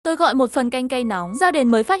Tôi gọi một phần canh cay nóng, giao đến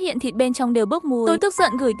mới phát hiện thịt bên trong đều bốc mùi. Tôi tức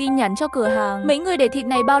giận gửi tin nhắn cho cửa hàng. Mấy người để thịt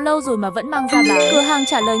này bao lâu rồi mà vẫn mang ra bán? Cửa hàng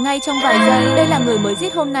trả lời ngay trong vài giây. Đây là người mới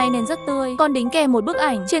giết hôm nay nên rất tươi. Còn đính kèm một bức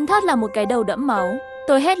ảnh, trên thớt là một cái đầu đẫm máu.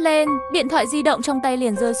 Tôi hét lên, điện thoại di động trong tay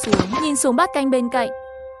liền rơi xuống, nhìn xuống bát canh bên cạnh.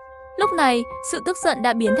 Lúc này, sự tức giận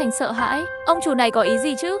đã biến thành sợ hãi. Ông chủ này có ý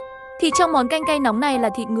gì chứ? Thịt trong món canh cay nóng này là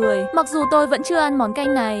thịt người. Mặc dù tôi vẫn chưa ăn món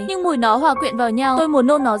canh này, nhưng mùi nó hòa quyện vào nhau, tôi muốn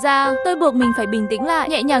nôn nó ra. Tôi buộc mình phải bình tĩnh lại,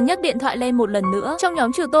 nhẹ nhàng nhấc điện thoại lên một lần nữa. Trong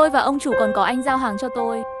nhóm trừ tôi và ông chủ còn có anh giao hàng cho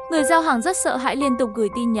tôi. Người giao hàng rất sợ hãi liên tục gửi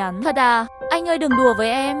tin nhắn. Thật à? Anh ơi đừng đùa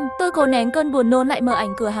với em. Tôi cố nén cơn buồn nôn lại mở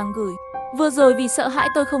ảnh cửa hàng gửi. Vừa rồi vì sợ hãi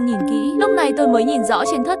tôi không nhìn kỹ. Lúc này tôi mới nhìn rõ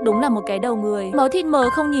trên thớt đúng là một cái đầu người. Máu thịt mờ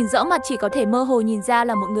không nhìn rõ mặt, chỉ có thể mơ hồ nhìn ra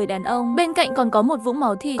là một người đàn ông. Bên cạnh còn có một vũng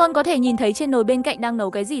máu thịt. Còn có thể nhìn thấy trên nồi bên cạnh đang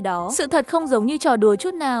nấu cái gì đó. Sự thật không giống như trò đùa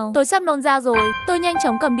chút nào. Tôi sắp nôn ra rồi. Tôi nhanh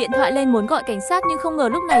chóng cầm điện thoại lên muốn gọi cảnh sát, nhưng không ngờ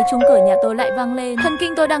lúc này chuông cửa nhà tôi lại vang lên. Thần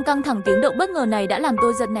kinh tôi đang căng thẳng, tiếng động bất ngờ này đã làm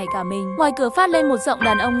tôi giật nảy cả mình. Ngoài cửa phát lên một giọng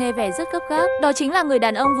đàn ông nghe vẻ rất gấp gáp. Đó chính là người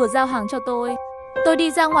đàn ông vừa giao hàng cho tôi. Tôi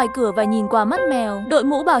đi ra ngoài cửa và nhìn qua mắt mèo, đội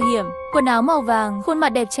mũ bảo hiểm, quần áo màu vàng, khuôn mặt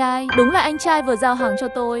đẹp trai. Đúng là anh trai vừa giao hàng cho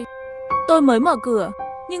tôi. Tôi mới mở cửa,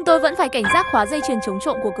 nhưng tôi vẫn phải cảnh giác khóa dây chuyền chống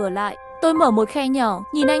trộm của cửa lại. Tôi mở một khe nhỏ,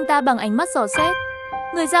 nhìn anh ta bằng ánh mắt dò xét.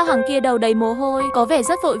 Người giao hàng kia đầu đầy mồ hôi, có vẻ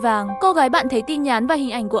rất vội vàng. Cô gái bạn thấy tin nhắn và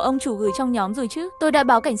hình ảnh của ông chủ gửi trong nhóm rồi chứ? Tôi đã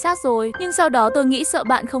báo cảnh sát rồi, nhưng sau đó tôi nghĩ sợ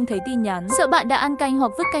bạn không thấy tin nhắn, sợ bạn đã ăn canh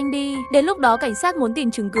hoặc vứt canh đi. Đến lúc đó cảnh sát muốn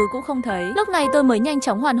tìm chứng cứ cũng không thấy. Lúc này tôi mới nhanh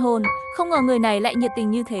chóng hoàn hồn, không ngờ người này lại nhiệt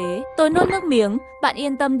tình như thế. Tôi nuốt nước miếng, bạn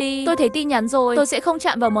yên tâm đi, tôi thấy tin nhắn rồi, tôi sẽ không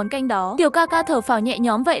chạm vào món canh đó. Tiểu ca ca thở phào nhẹ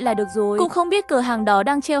nhõm vậy là được rồi. Cũng không biết cửa hàng đó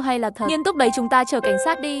đang trêu hay là thật. Nghiêm túc đấy, chúng ta chờ cảnh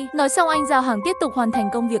sát đi. Nói xong anh giao hàng tiếp tục hoàn thành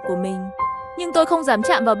công việc của mình. Nhưng tôi không dám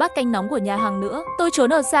chạm vào bát canh nóng của nhà hàng nữa. Tôi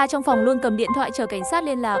trốn ở xa trong phòng luôn, cầm điện thoại chờ cảnh sát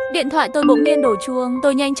liên lạc. Điện thoại tôi bỗng nhiên đổ chuông.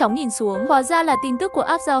 Tôi nhanh chóng nhìn xuống, hóa ra là tin tức của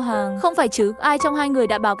app giao hàng. Không phải chứ, ai trong hai người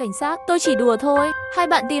đã báo cảnh sát? Tôi chỉ đùa thôi. Hai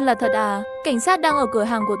bạn tin là thật à? Cảnh sát đang ở cửa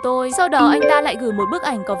hàng của tôi. Sau đó anh ta lại gửi một bức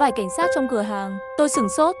ảnh có vài cảnh sát trong cửa hàng. Tôi sửng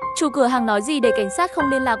sốt, chủ cửa hàng nói gì để cảnh sát không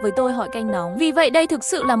liên lạc với tôi hỏi canh nóng. Vì vậy đây thực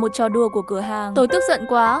sự là một trò đùa của cửa hàng. Tôi tức giận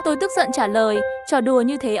quá, tôi tức giận trả lời, trò đùa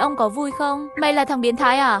như thế ông có vui không? Mày là thằng biến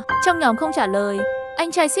thái à? Trong nhóm không trả lời.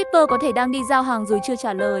 Anh trai shipper có thể đang đi giao hàng rồi chưa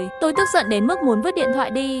trả lời. Tôi tức giận đến mức muốn vứt điện thoại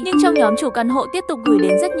đi. Nhưng trong nhóm chủ căn hộ tiếp tục gửi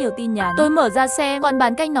đến rất nhiều tin nhắn. Tôi mở ra xem, quán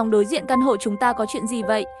bán canh nóng đối diện căn hộ chúng ta có chuyện gì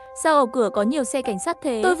vậy? Sao ở cửa có nhiều xe cảnh sát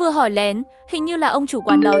thế? Tôi vừa hỏi lén, hình như là ông chủ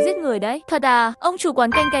quán đó giết người đấy. Thật à? Ông chủ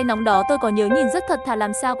quán canh cay nóng đó tôi có nhớ nhìn rất thật thà,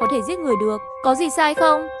 làm sao có thể giết người được? Có gì sai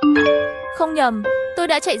không? Không nhầm, tôi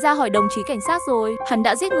đã chạy ra hỏi đồng chí cảnh sát rồi, hắn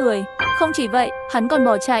đã giết người. Không chỉ vậy, hắn còn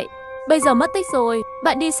bỏ chạy. Bây giờ mất tích rồi.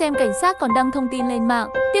 Bạn đi xem, cảnh sát còn đăng thông tin lên mạng.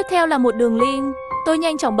 Tiếp theo là một đường link. Tôi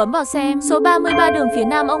nhanh chóng bấm vào xem. Số 33 đường phía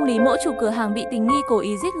Nam, ông Lý Mỗ, chủ cửa hàng bị tình nghi cố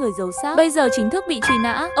ý giết người giấu xác, bây giờ chính thức bị truy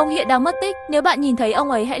nã. Ông hiện đang mất tích. Nếu bạn nhìn thấy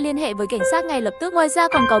ông ấy hãy liên hệ với cảnh sát ngay lập tức. Ngoài ra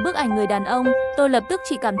còn có bức ảnh người đàn ông. Tôi lập tức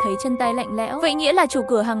chỉ cảm thấy chân tay lạnh lẽo. Vậy nghĩa là chủ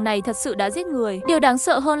cửa hàng này thật sự đã giết người. Điều đáng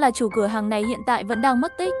sợ hơn là chủ cửa hàng này hiện tại vẫn đang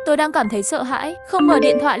mất tích. Tôi đang cảm thấy sợ hãi. Không ngờ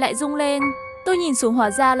điện thoại lại rung lên. Tôi nhìn xuống,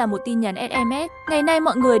 hóa ra là một tin nhắn SMS. Ngày nay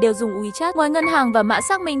mọi người đều dùng WeChat. Ngoài ngân hàng và mã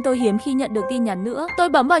xác minh, tôi hiếm khi nhận được tin nhắn nữa. Tôi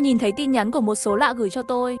bấm vào nhìn thấy tin nhắn của một số lạ gửi cho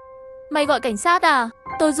tôi. Mày gọi cảnh sát à?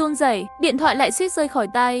 Tôi run rẩy, điện thoại lại suýt rơi khỏi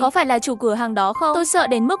tay. Có phải là chủ cửa hàng đó không? Tôi sợ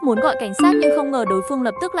đến mức muốn gọi cảnh sát, nhưng không ngờ đối phương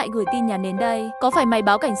lập tức lại gửi tin nhắn đến đây. Có phải mày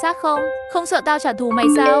báo cảnh sát không? Không sợ tao trả thù mày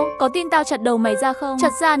sao? Có tin tao chặt đầu mày ra không?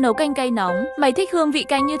 Chặt ra nấu canh cay nóng. Mày thích hương vị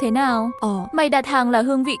cay như thế nào? Mày đặt hàng là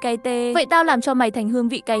hương vị cay tê. Vậy tao làm cho mày thành hương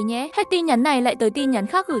vị cay nhé. Hết tin nhắn này lại tới tin nhắn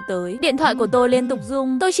khác gửi tới. Điện thoại của tôi liên tục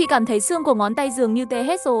rung. Tôi chỉ cảm thấy xương của ngón tay dường như tê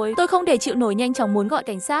hết rồi. Tôi không thể chịu nổi, nhanh chóng muốn gọi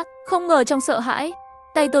cảnh sát. Không ngờ trong sợ hãi,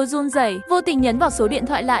 tay tôi run rẩy, vô tình nhấn vào số điện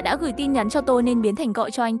thoại lạ đã gửi tin nhắn cho tôi nên biến thành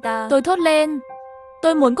gọi cho anh ta. Tôi thốt lên.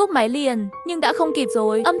 Tôi muốn cúp máy liền, nhưng đã không kịp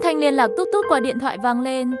rồi. Âm thanh liên lạc tút tút qua điện thoại vang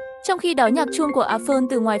lên. Trong khi đó nhạc chuông của iPhone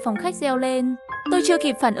từ ngoài phòng khách reo lên. Tôi chưa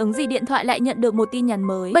kịp phản ứng gì, điện thoại lại nhận được một tin nhắn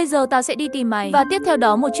mới. Bây giờ tao sẽ đi tìm mày. Và tiếp theo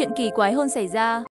đó một chuyện kỳ quái hơn xảy ra.